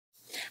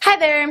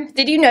there!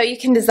 Did you know you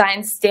can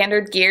design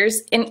standard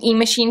gears in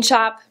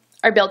eMachineShop?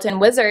 Our built-in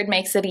wizard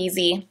makes it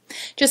easy.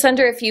 Just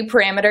enter a few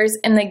parameters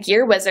in the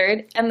gear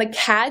wizard and the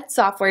CAD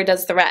software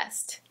does the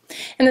rest.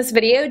 In this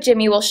video,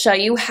 Jimmy will show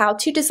you how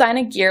to design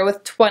a gear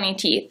with 20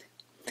 teeth.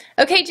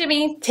 Okay,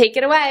 Jimmy, take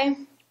it away.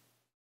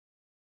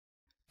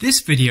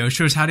 This video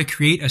shows how to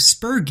create a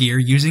spur gear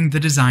using the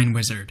design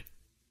wizard.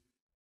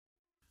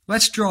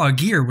 Let's draw a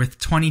gear with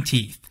 20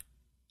 teeth.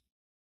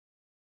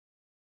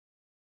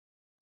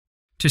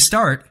 To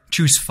start,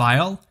 choose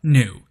File,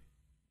 New.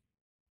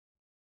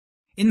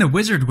 In the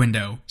wizard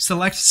window,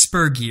 select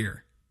Spur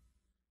Gear.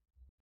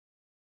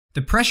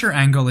 The pressure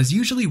angle is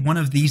usually one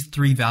of these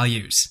three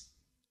values.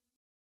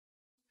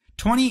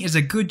 20 is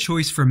a good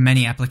choice for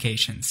many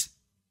applications.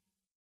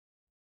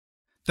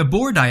 The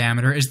bore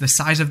diameter is the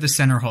size of the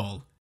center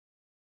hole.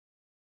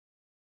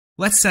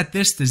 Let's set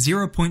this to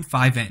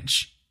 0.5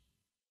 inch.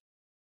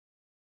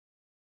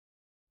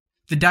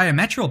 The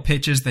diametral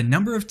pitch is the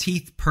number of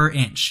teeth per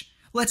inch.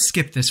 Let's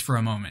skip this for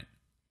a moment.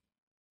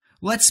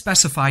 Let's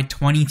specify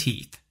 20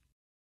 teeth.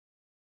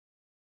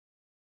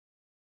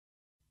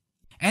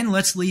 And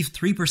let's leave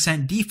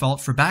 3%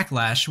 default for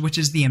backlash, which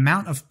is the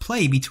amount of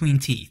play between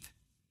teeth.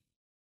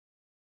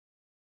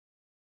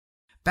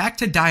 Back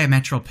to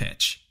diametral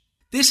pitch.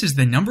 This is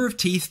the number of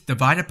teeth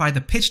divided by the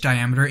pitch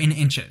diameter in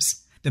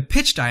inches. The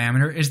pitch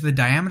diameter is the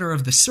diameter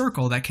of the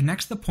circle that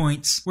connects the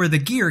points where the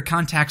gear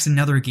contacts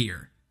another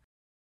gear.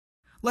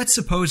 Let's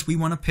suppose we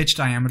want a pitch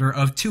diameter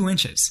of 2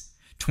 inches.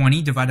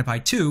 20 divided by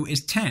 2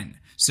 is 10,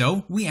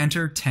 so we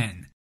enter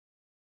 10.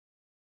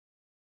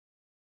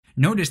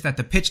 Notice that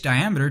the pitch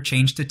diameter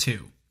changed to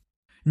 2.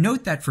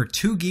 Note that for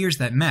two gears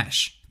that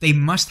mesh, they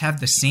must have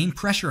the same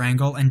pressure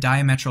angle and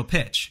diametral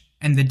pitch,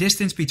 and the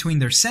distance between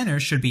their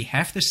centers should be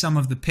half the sum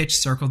of the pitch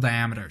circle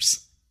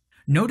diameters.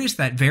 Notice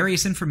that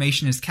various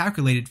information is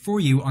calculated for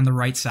you on the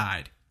right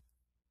side.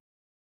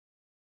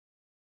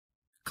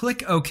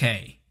 Click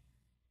OK.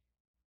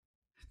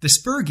 The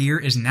spur gear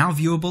is now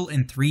viewable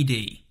in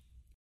 3D.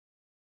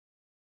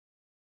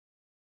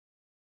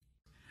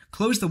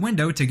 Close the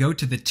window to go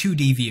to the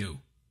 2D view.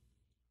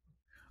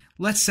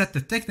 Let's set the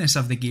thickness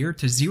of the gear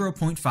to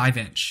 0.5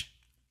 inch.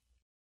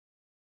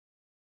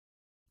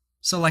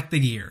 Select the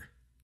gear.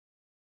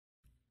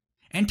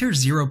 Enter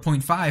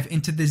 0.5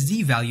 into the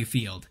Z value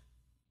field.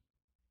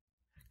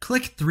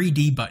 Click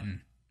 3D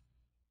button.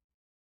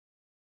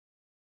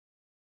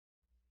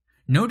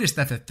 Notice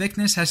that the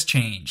thickness has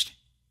changed.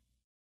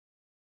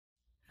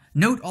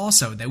 Note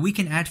also that we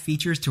can add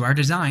features to our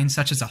design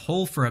such as a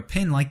hole for a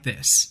pin like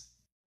this.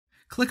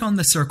 Click on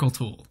the circle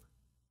tool.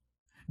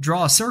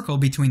 Draw a circle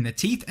between the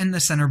teeth and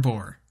the center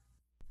bore.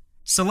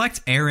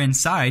 Select Air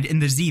Inside in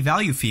the Z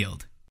value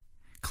field.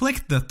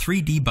 Click the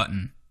 3D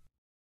button.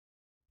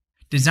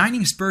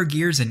 Designing spur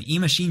gears in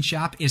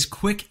eMachineShop is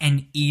quick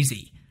and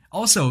easy.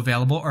 Also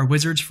available are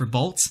wizards for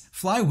bolts,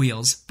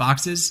 flywheels,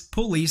 boxes,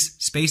 pulleys,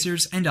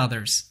 spacers, and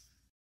others.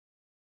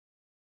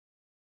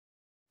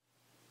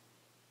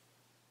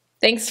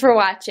 Thanks for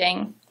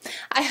watching.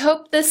 I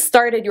hope this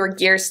started your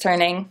gears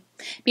turning.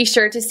 Be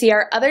sure to see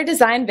our other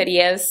design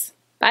videos.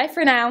 Bye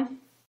for now.